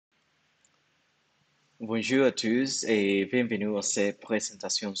Bonjour à tous et bienvenue à cette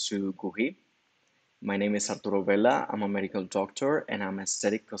présentation sur GOURI. My name is Arturo Vela. I'm a medical doctor and I'm an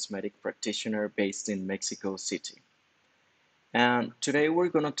aesthetic cosmetic practitioner based in Mexico City. And today we're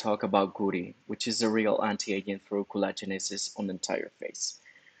going to talk about GOURI, which is a real anti-aging through collagenesis on the entire face.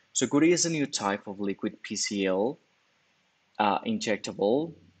 So GOURI is a new type of liquid PCL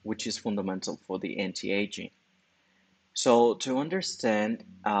injectable, which is fundamental for the anti-aging. So to understand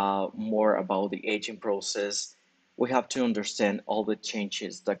more about the aging process, we have to understand all the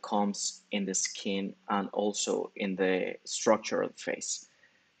changes that comes in the skin and also in the structure of the face.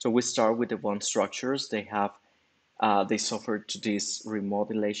 So we start with the bone structures. They suffer to this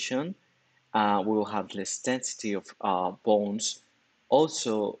remodelation. We will have less density of bones.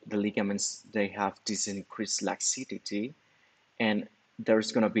 Also, the ligaments they have this increased laxity, and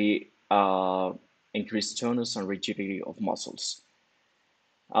there's going to be increased tonus and rigidity of muscles.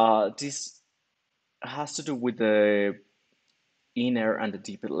 This has to do with the inner and the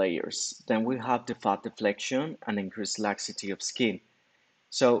deeper layers. Then we have the fat deflection and increased laxity of skin.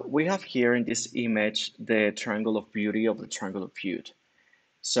 So we have here in this image the triangle of beauty of the triangle of youth.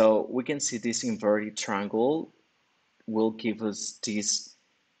 So we can see this inverted triangle will give us this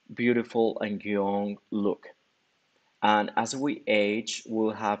beautiful and young look. And as we age,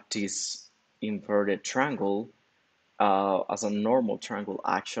 we'll have this inverted triangle as a normal triangle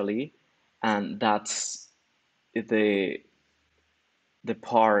actually, and that's the the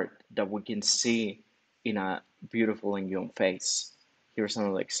part that we can see in a beautiful and young face. Here's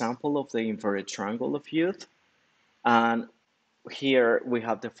another example of the inverted triangle of youth, and here we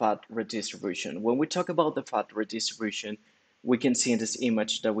have the fat redistribution. When we talk about the fat redistribution, we can see in this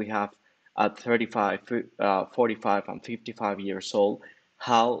image that we have at 35, 45, and 55 years old,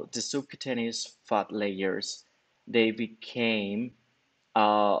 how the subcutaneous fat layers they became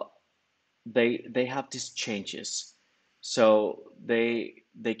uh, they have these changes, so they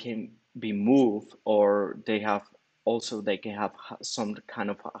can be moved, or they can have some kind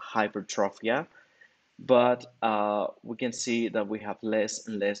of hypertrophia, but we can see that we have less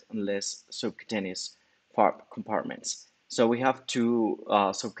and less and less subcutaneous fat compartments. So we have two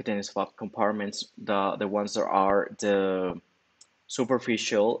subcutaneous fat compartments, the ones that are the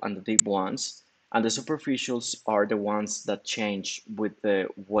superficial and the deep ones. And the superficials are the ones that change with the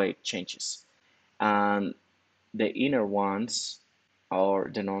weight changes. And the inner ones,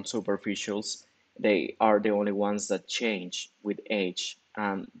 or the non-superficials, they are the only ones that change with age,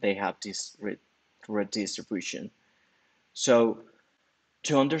 and they have this redistribution. So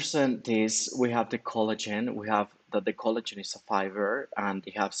to understand this, we have the collagen. We have that the collagen is a fiber, and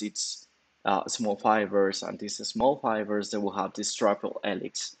it has its small fibers, and these small fibers they will have this triple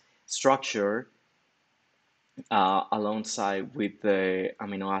helix structure alongside with the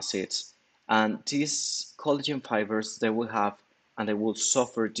amino acids. And these collagen fibers they will have and they will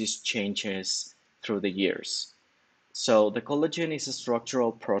suffer these changes through the years. So the collagen is a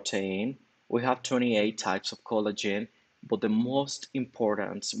structural protein. We have 28 types of collagen, but the most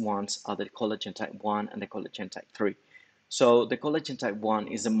important ones are the collagen type 1 and the collagen type 3. So the collagen type 1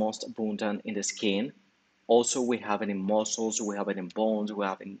 is the most abundant in the skin. Also, we have it in muscles, we have it in bones, we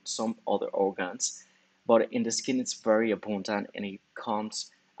have it in some other organs. But in the skin, it's very abundant and it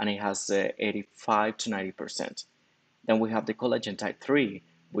comes and it has 85 to 90%. Then we have the collagen type 3,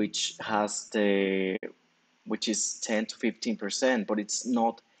 which has the which is 10 to 15%, but it's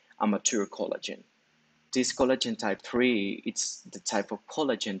not a mature collagen. This collagen type 3, it's the type of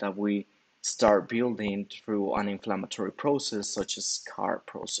collagen that we start building through an inflammatory process such as scar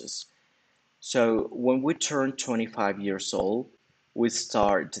process. So when we turn 25 years old, we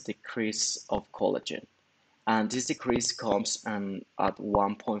start the decrease of collagen. And this decrease comes at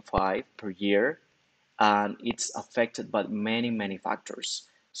 1.5 per year, and it's affected by many factors,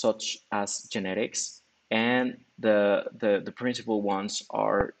 such as genetics, and the principal ones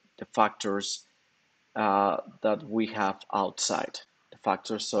are the factors that we have outside, the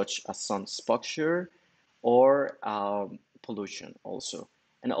factors such as sun exposure or pollution also,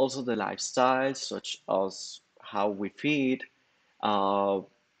 and also the lifestyle, such as how we feed, uh,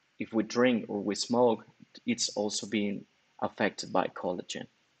 if we drink or we smoke, it's also being affected by collagen.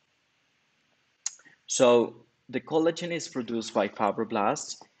 So the collagen is produced by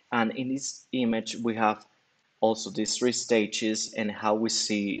fibroblasts, and in this image we have also these three stages and how we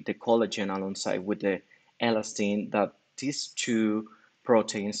see the collagen alongside with the elastin, that these two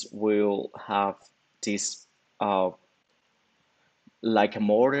proteins will have this like a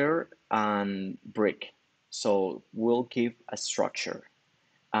mortar and brick. So we'll give a structure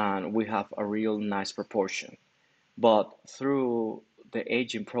and we have a real nice proportion. But through the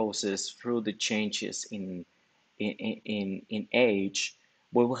aging process through the changes in age,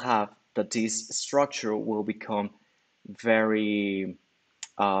 we will have that this structure will become very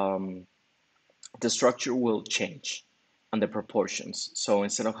the structure will change and the proportions. So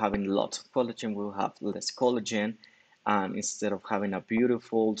instead of having lots of collagen, we'll have less collagen. And instead of having a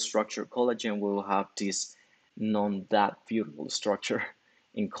beautiful structured collagen, we'll have this non that beautiful structure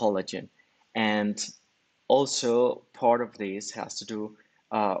in collagen. And also, part of this has to do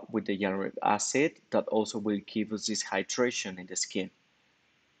with the hyaluronic acid that also will give us this hydration in the skin.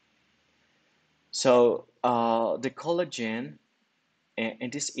 So, the collagen in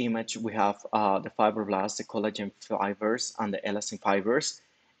this image, we have the fibroblasts, the collagen fibers, and the elastin fibers,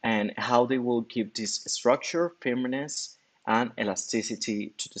 and how they will give this structure, firmness, and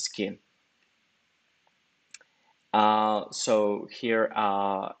elasticity to the skin. So here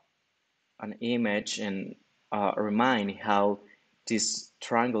an image and remind how this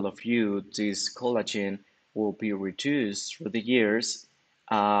triangle of you, this collagen, will be reduced through the years.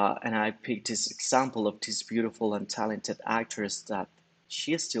 And I picked this example of this beautiful and talented actress that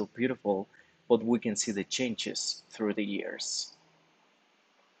she is still beautiful, but we can see the changes through the years.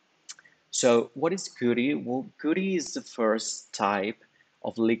 So what is GOURI? Well, GOURI is the first type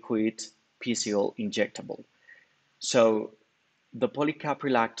of liquid PCL injectable. So the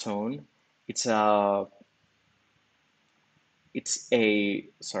policaprolactone, it's a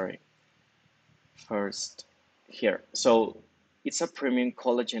sorry, first here. So it's a premium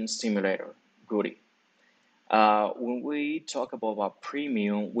collagen stimulator, GOURI. When we talk about a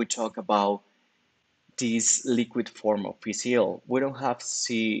premium, we talk about this liquid form of PCL. We don't have to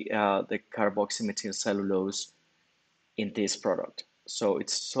see the carboxymethyl cellulose in this product. So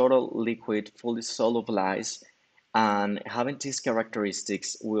it's total liquid, fully solubilized, and having these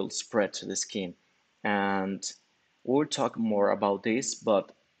characteristics will spread to the skin. And we'll talk more about this,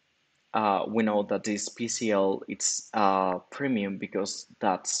 but we know that this PCL it's premium because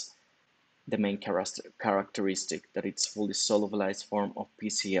that's the main characteristic that it's fully solubilized form of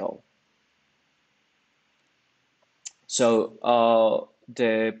PCL. So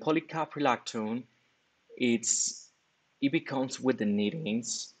the polycaprolactone it's it becomes with the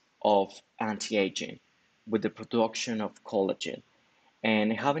needings of anti-aging, with the production of collagen,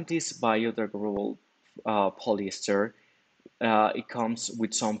 and having this biodegradable polyester it comes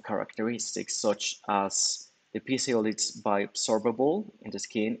with some characteristics such as the PCL is bioabsorbable in the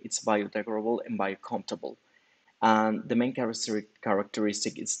skin, it's biodegradable and biocompatible. And the main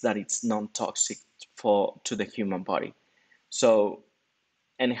characteristic is that it's non-toxic for to the human body. So,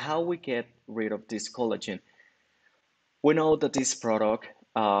 and how we get rid of this collagen? We know that this product,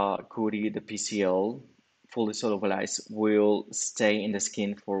 GOURI, the PCL, fully solubilized, will stay in the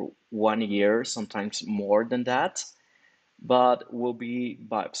skin for 1 year, sometimes more than that, but will be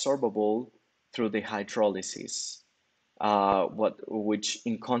bioabsorbable through the hydrolysis, which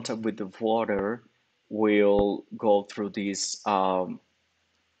in contact with the water will go through these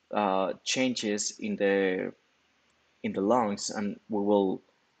changes in the lungs, and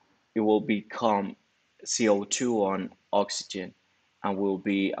it will become CO2 on oxygen, and will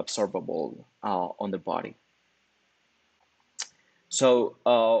be absorbable on the body. So,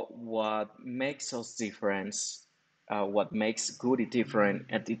 what makes us different, what makes GOURI different,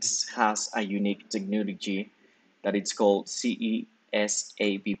 and it has a unique technology that it's called CESABP.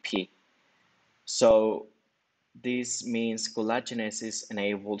 So, this means collagenesis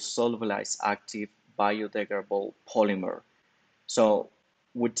enables solubilized active biodegradable polymer. So,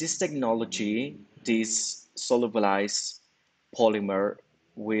 with this technology, this solubilized polymer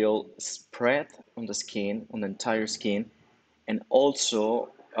will spread on the skin, on the entire skin, and also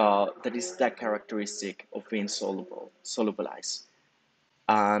that is that characteristic of being solubilized,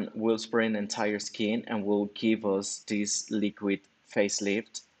 and will spray in the entire skin and will give us this liquid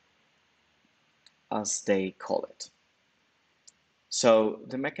facelift, as they call it. So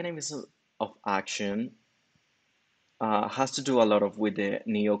the mechanism of action has to do a lot of with the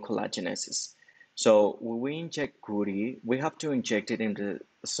neocollagenesis. So when we inject GOURI, we have to inject it in the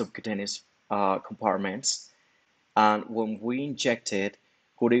subcutaneous compartments. And when we inject it,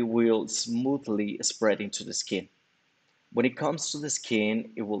 GOURI will smoothly spread into the skin. When it comes to the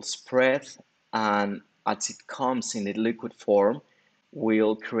skin, it will spread, and as it comes in a liquid form,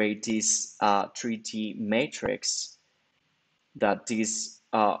 will create this 3D matrix that this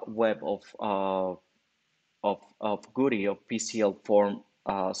web of GOURI, of PCL form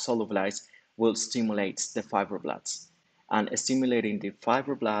solubilized, will stimulate the fibroblasts. And stimulating the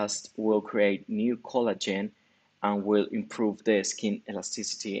fibroblasts will create new collagen and will improve the skin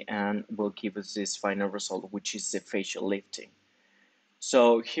elasticity and will give us this final result, which is the facial lifting.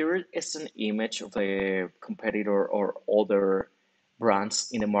 So here is an image of a competitor or other brands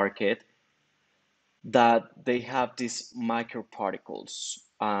in the market that they have these microparticles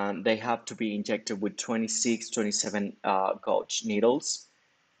and they have to be injected with 26, 27 gauge needles.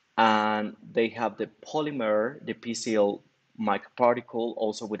 And they have the polymer, the PCL microparticle,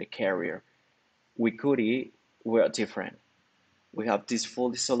 also with a carrier. With GOURI, we're different. We have this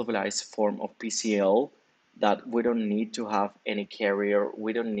fully solubilized form of PCL that we don't need to have any carrier.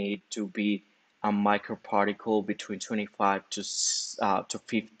 We don't need to be a microparticle between 25 to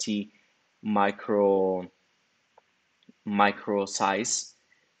 50 micro micro size.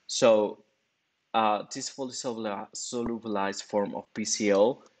 So this fully solubilized form of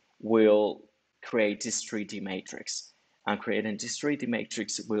PCL will create this 3D matrix, and creating this 3D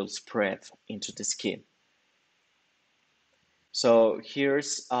matrix will spread into the skin. So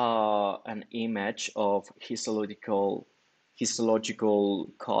here's an image of histological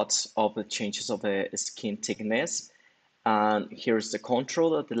cuts of the changes of the skin thickness. And here's the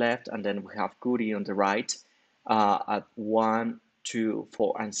control at the left, and then we have GOURI on the right at 1, 2,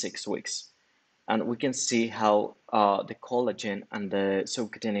 4, and 6 weeks. And we can see how the collagen and the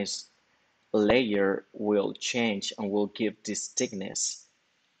subcutaneous layer will change and will give this thickness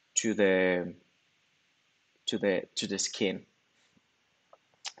to the skin.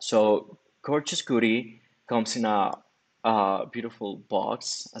 So Gorgeous GOURI comes in a beautiful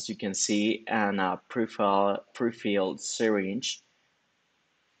box, as you can see, and a pre-filled syringe.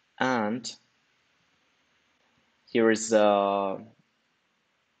 And here is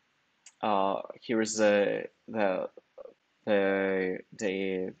here is the the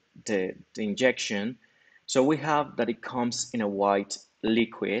injection. So we have that it comes in a white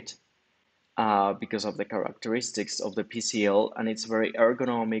liquid because of the characteristics of the PCL, and it's very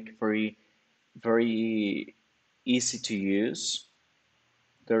ergonomic, very easy to use.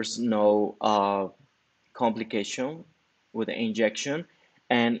 There's no complication with the injection.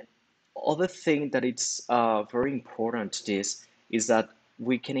 And other thing that it's very important to this is that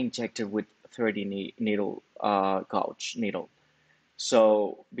we can inject it with 30 needle gauge needle.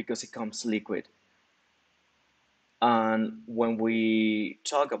 So because it comes liquid. And when we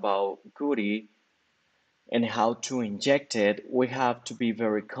talk about GOURI and how to inject it, we have to be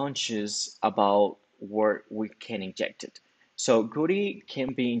very conscious about where we can inject it. So GOURI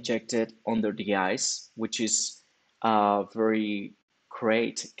can be injected under the eyes, which is a very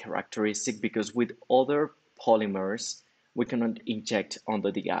great characteristic because with other polymers, we cannot inject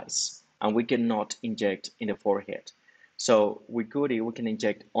under the eyes and we cannot inject in the forehead. So with GOURI, we can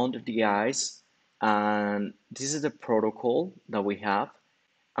inject under the eyes, and this is the protocol that we have,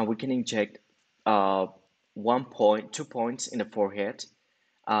 and we can inject uh, 1 point, 2 points in the forehead,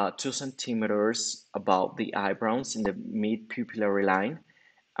 2 centimeters above the eyebrows in the mid pupillary line,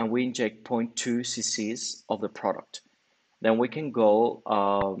 and we inject zero point 0.2 cc's of the product. Then we can go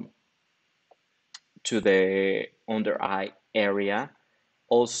to the under eye area,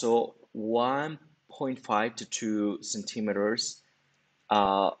 also 1.5 to 2 centimeters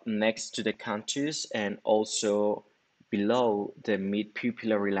next to the canthus and also below the mid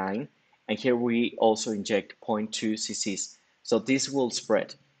pupillary line. And here we also inject zero point 0.2 cc's. So this will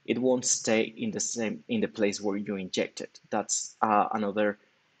spread. It won't stay in the place where you inject it. That's another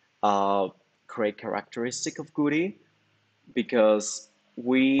uh, great characteristic of GOURI because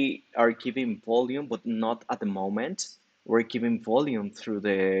we are giving volume, but not at the moment. We're giving volume through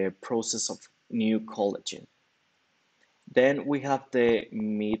the process of new collagen. Then we have the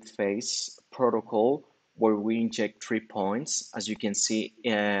mid-phase protocol where we inject 3 points, as you can see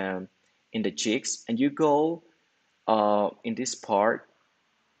in the cheeks, and you go in this part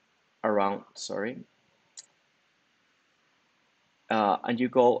around, sorry, and you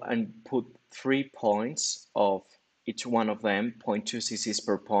go and put 3 points of each one of them, zero point 0.2 cc's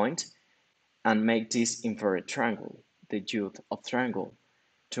per point, and make this inverted triangle, the youth of triangle,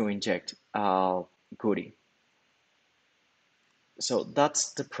 to inject GOURI. So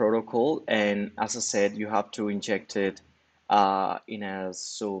that's the protocol, and as I said, you have to inject it in a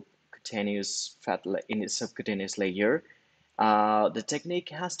subcutaneous layer. The technique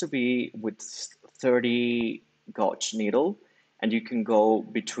has to be with 30 gauge needle, and you can go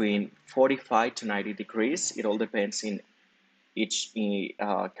between 45 to 90 degrees. It all depends in each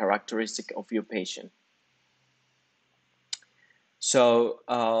characteristic of your patient. So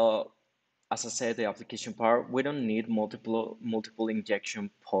as I said, the application part, we don't need multiple injection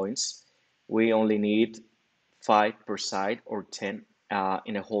points. We only need 5 per side or 10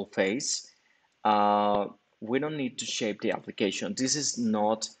 in a whole face. We don't need to shape the application. This is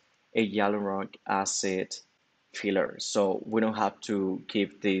not a hyaluronic acid filler, so we don't have to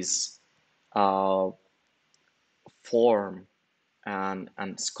give this uh, form and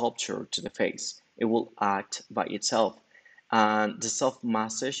sculpture to the face. It will act by itself, and the soft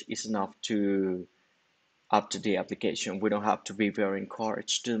massage is enough to up to the application. We don't have to be very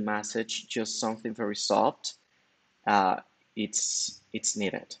encouraged to massage, just something very soft. Uh, it's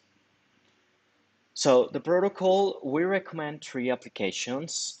needed. So the protocol, we recommend three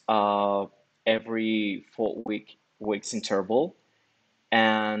applications every four weeks interval.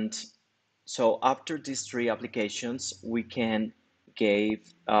 And so after these three applications, we can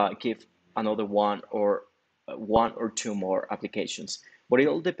give another one or two more applications. But it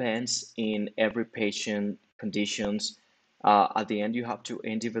all depends in every patient conditions. At the end, you have to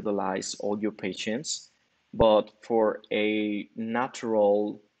individualize all your patients. But for a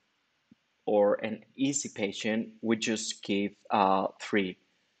natural or an easy patient, we just give three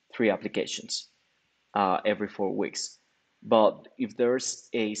applications every 4 weeks. But if there's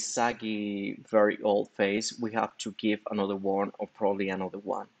a saggy, very old face, we have to give another one or probably another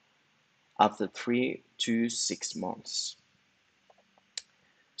one after 3 to 6 months.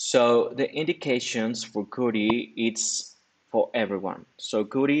 So the indications for GOURI, it's for everyone. So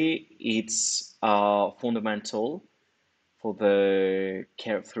GOURI, it's fundamental for the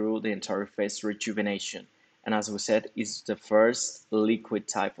care through the entire face rejuvenation. And as we said, it's the first liquid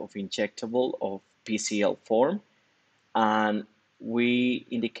type of injectable of PCL form. And we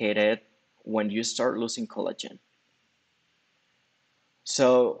indicated when you start losing collagen.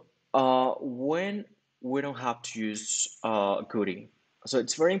 So when we don't have to use GOURI, so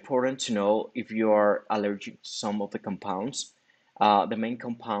it's very important to know if you are allergic to some of the compounds. The main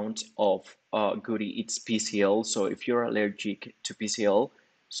compound of GOURI it's PCL. So if you're allergic to PCL,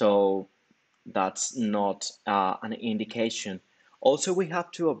 so that's not an indication. Also, we have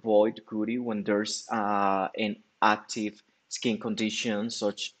to avoid GOURI when there's an active skin condition,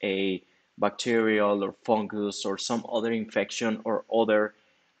 such a bacterial or fungus or some other infection or other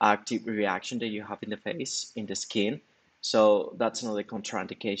active reaction that you have in the face, in the skin. So that's another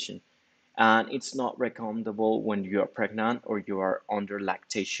contraindication. And it's not recommendable when you are pregnant or you are under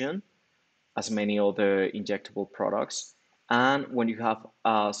lactation as many other injectable products, and when you have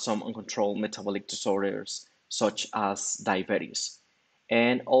some uncontrolled metabolic disorders such as diabetes.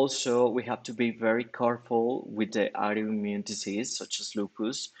 And also, we have to be very careful with the autoimmune disease such as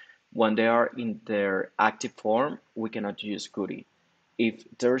lupus. When they are in their active form, we cannot use GOURI. If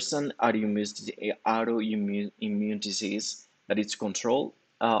there's an autoimmune immune disease that is controlled,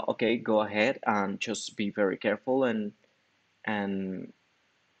 okay, go ahead and just be very careful and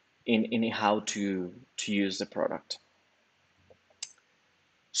in how to use the product.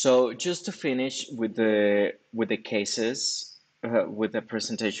 So just to finish with the cases, with the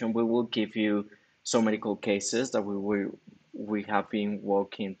presentation, we will give you some medical cases that we have been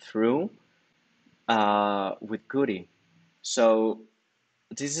walking through with GOURI. So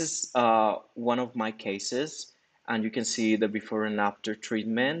this is one of my cases, and you can see the before and after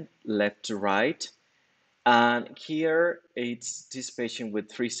treatment, left to right. And here it's this patient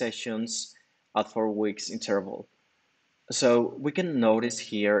with 3 sessions at 4 weeks interval. So we can notice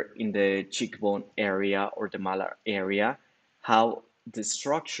here in the cheekbone area or the malar area how the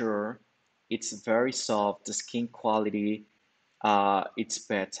structure it's very soft, the skin quality it's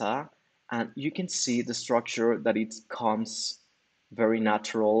better, and you can see the structure that it comes very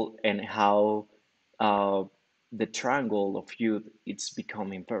natural and how uh, the triangle of youth it's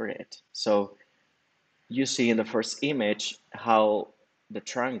becoming inverted. So you see in the first image how the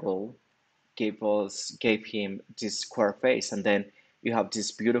triangle gave him this square face, and then you have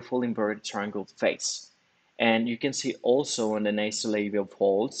this beautiful inverted triangle face. And you can see also on the nasolabial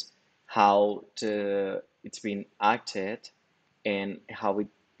folds how it's been acted and how it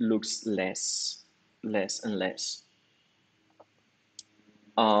looks less and less.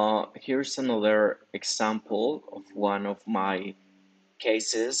 Here's another example of one of my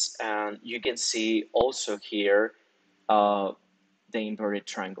cases, and you can see also here uh, the inverted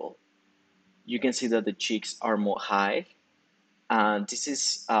triangle. You can see that the cheeks are more high, and this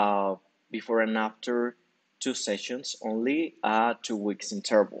is before and after 2 sessions only at 2 weeks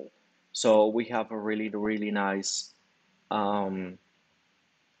interval. So we have a really nice um,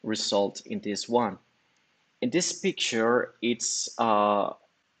 result in this one. In this picture, it's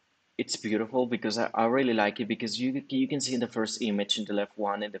beautiful because I really like it because you can see in the first image in the left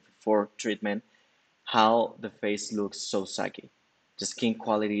one in the before treatment how the face looks so saggy. The skin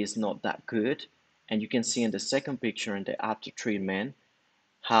quality is not that good, and you can see in the second picture in the after treatment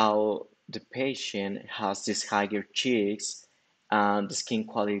how the patient has these higher cheeks and the skin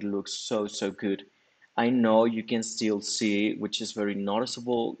quality looks so good. I know you can still see, which is very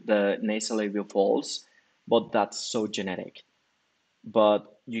noticeable, the nasolabial folds, but that's so genetic.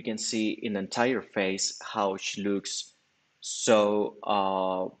 But you can see in the entire face how she looks so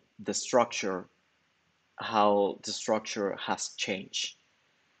the structure, how the structure has changed.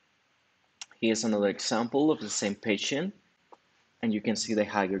 Here's another example of the same patient, and you can see the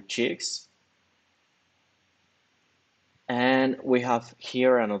higher cheeks. And we have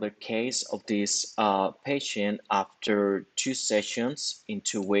here another case of this patient after 2 sessions in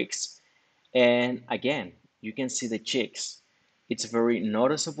 2 weeks. And again, you can see the cheeks. It's very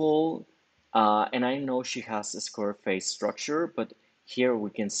noticeable. And I know she has a square face structure, but here we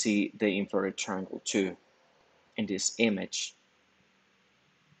can see the inverted triangle too in this image.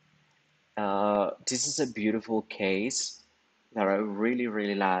 This is a beautiful case that I really,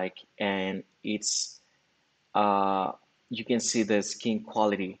 really like, and it's you can see the skin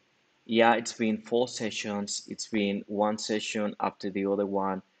quality. Yeah, it's been 4 sessions. It's been one session after the other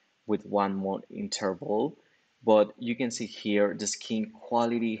one with 1 month interval. But you can see here the skin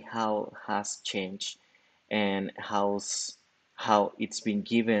quality, how has changed and how it's been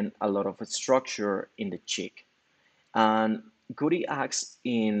given a lot of structure in the cheek. And GOURI acts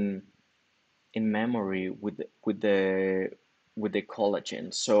in memory with the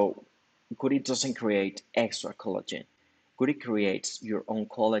collagen. So GOURI doesn't create extra collagen. GOURI creates your own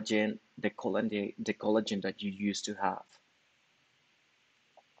collagen, the collagen that you used to have.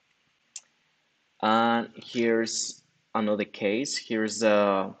 And here's another case.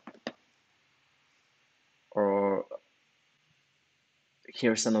 Or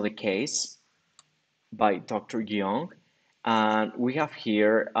here's another case by Dr. Young. And we have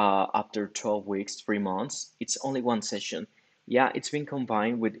here after 12 weeks, 3 months, it's only one session. Yeah, it's been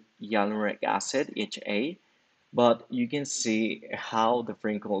combined with hyaluronic acid, HA, but you can see how the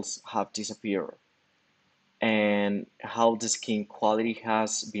wrinkles have disappeared and how the skin quality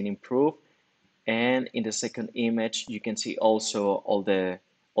has been improved. And in the second image, you can see also all the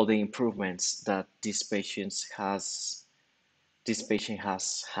improvements that this patient has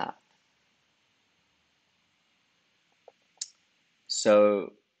had.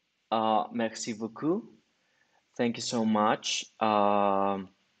 So, merci beaucoup. Thank you so much. I'm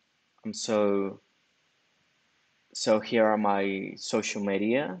so here are my social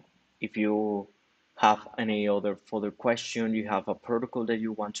media. If you have any other further question, you have a protocol that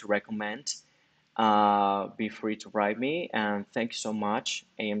you want to recommend, be free to write me. And thank you so much,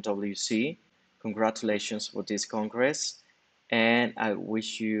 AMWC. Congratulations for this Congress, and I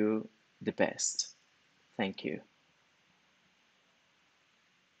wish you the best. Thank you.